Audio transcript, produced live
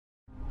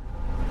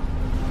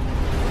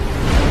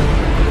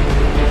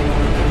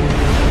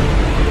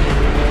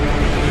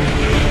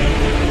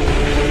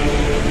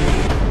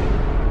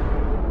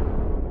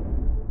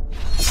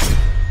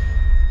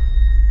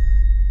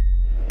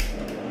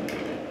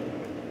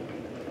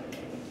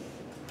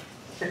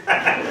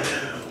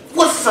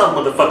What's up,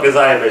 motherfuckers?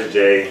 I am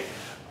SJ.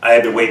 I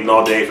have been waiting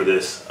all day for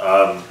this.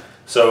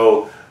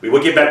 So we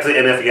will get back to the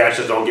NF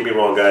reactions, don't get me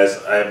wrong, guys.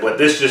 But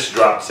this just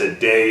dropped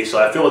today,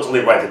 so I feel it's only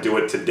right to do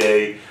it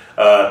today.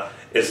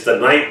 It's the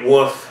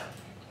Nightwolf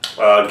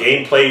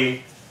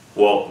gameplay,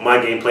 well, my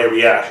gameplay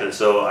reaction.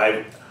 So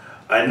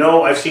I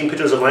know I've seen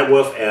pictures of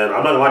Nightwolf, and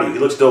I'm not gonna lie to you, he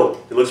looks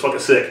dope. He looks fucking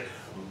sick.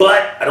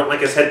 But I don't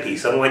like his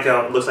headpiece. I don't like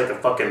how it looks like a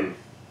fucking...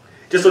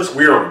 just looks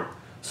weird on him.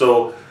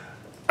 So,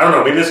 I don't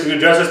know, maybe this can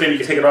address this, maybe you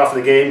can take it off of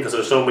the game, because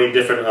there's so many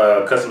different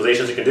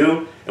customizations you can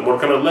do in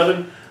Mortal Kombat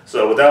 11.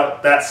 So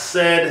without that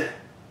said,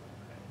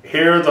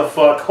 here the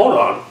fuck... hold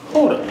up.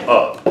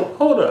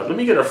 Let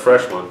me get a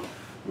fresh one.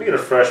 Let me get a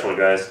fresh one,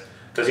 guys.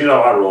 Because you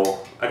know how I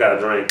roll. I got a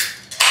drink.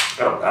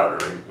 I don't got a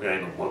drink. I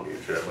ain't gonna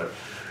get shit, but...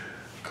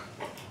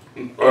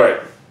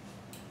 alright.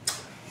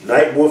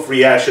 Nightwolf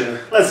reaction.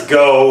 Let's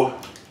go.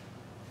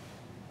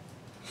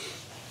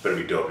 Better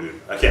be dope, dude.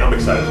 I'm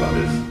excited about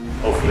this.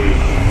 Hopefully,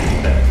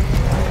 that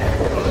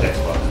on the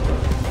Xbox.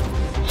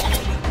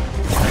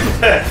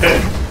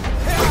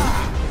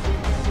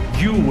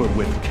 You were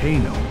with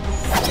Kano.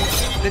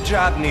 The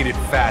job needed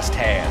fast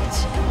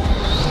hands.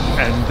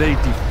 And they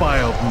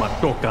defiled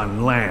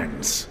Matokan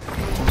lands.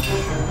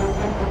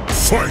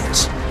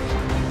 Fight!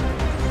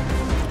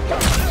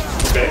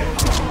 Okay.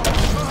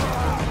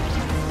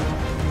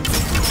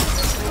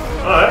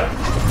 Alright.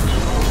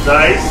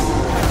 Nice.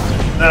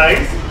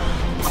 Nice.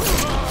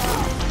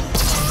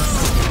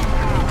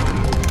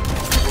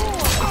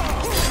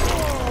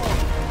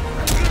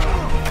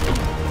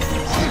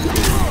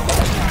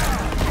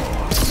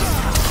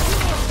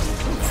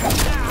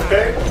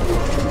 Okay.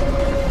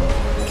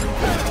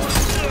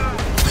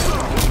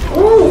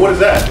 Ooh, what is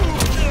that?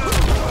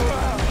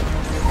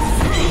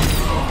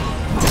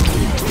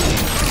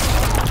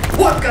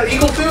 What? Got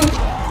eagle too?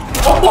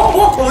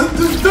 Oh,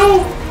 this is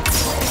dope!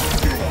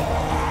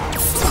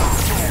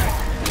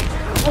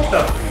 What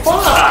the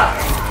fuck?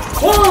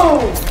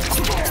 Whoa!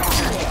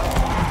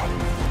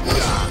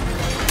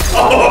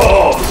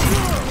 Oh!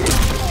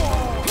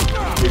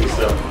 Give me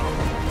some.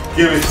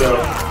 Give me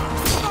some.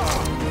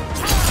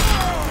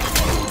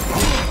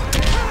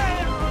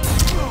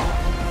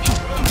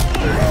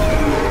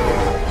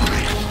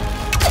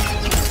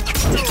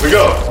 Here we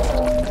go.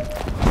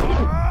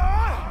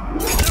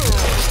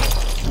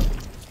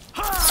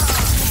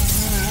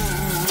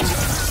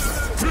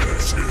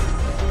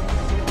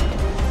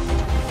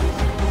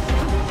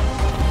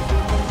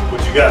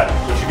 What you got?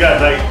 What you got,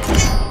 Knight?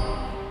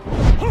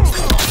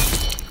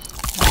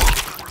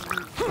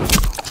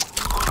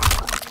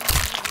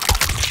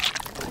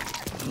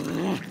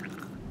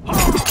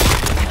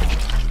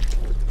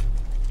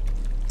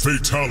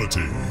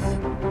 Fatality.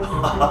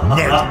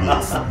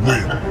 Nightwolf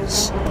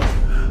wins.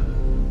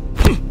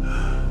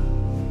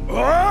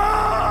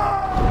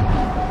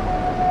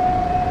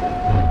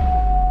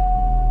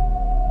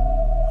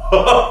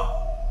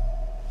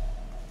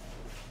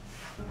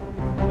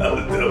 That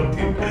was dope,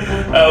 dude.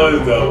 That was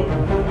dope.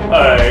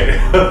 Alright.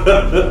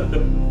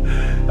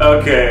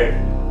 Okay.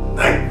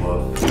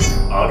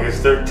 Nightwolf.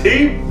 August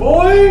 13th,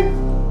 boy!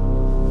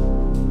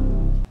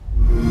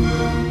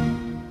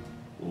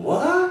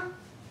 What?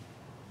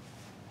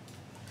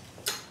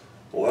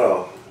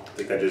 Wow. I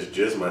think I just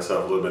jizzed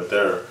myself a little bit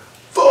there.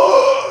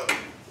 Fuck!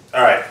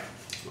 Alright.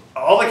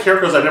 All the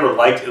characters I never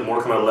liked in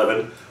Mortal Kombat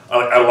 11,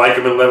 I like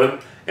them in 11.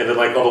 And then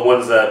like all the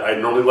ones that I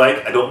normally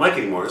like, I don't like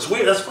anymore. It's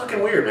weird. That's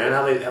fucking weird, man.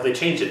 How they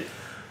changed it.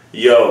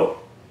 Yo,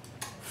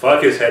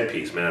 fuck his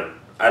headpiece, man.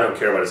 I don't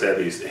care about his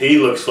headpiece. He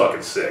looks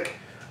fucking sick.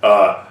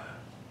 I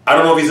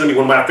don't know if he's gonna be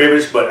one of my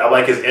favorites, but I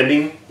like his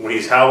ending when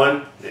he's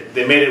howling.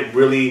 They made it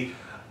really,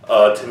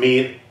 to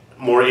me,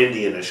 more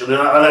Indian-ish.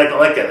 I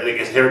like that. Like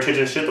his heritage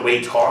and shit. The way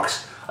he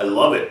talks, I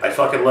love it. I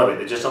fucking love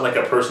it. It's just not like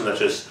a person that's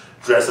just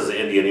dressed as an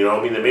Indian. You know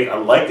what I mean? I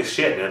like the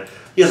shit, man.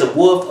 He has a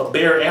wolf, a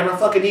bear, and a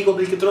fucking eagle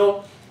that he can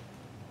throw.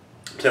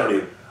 I'm telling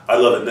you, I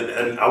love it,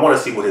 and I want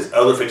to see what his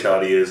other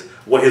fatality is,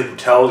 what his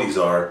brutalities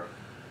are.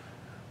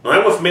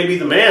 Nightwolf may be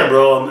the man,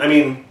 bro. I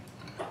mean,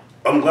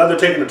 I'm glad they're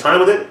taking the time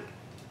with it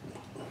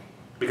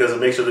because it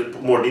makes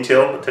it more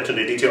detail, attention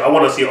to detail. I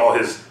want to see all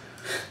his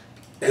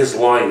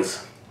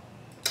lines,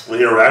 the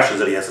interactions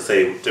that he has to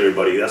say to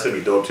everybody. That's gonna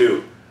be dope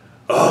too.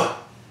 Oh,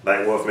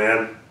 Nightwolf,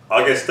 man.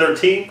 August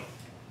 13th.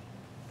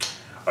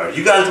 All right,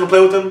 you guys gonna play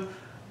with him?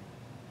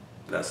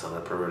 That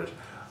sounded perverted.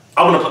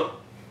 I'm gonna play.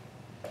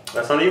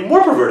 That's not even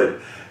more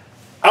perverted.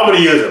 I'm gonna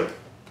use him.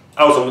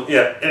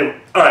 Yeah. Anyway,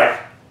 all right.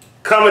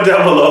 Comment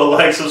down below,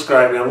 like,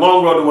 subscribe, man.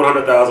 Long road to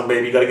 100,000,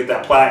 baby. You gotta get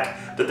that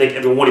plaque to thank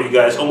every one of you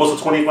guys. Almost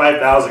to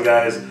 25,000,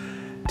 guys.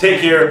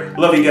 Take care.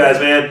 Love you guys,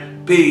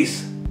 man.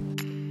 Peace.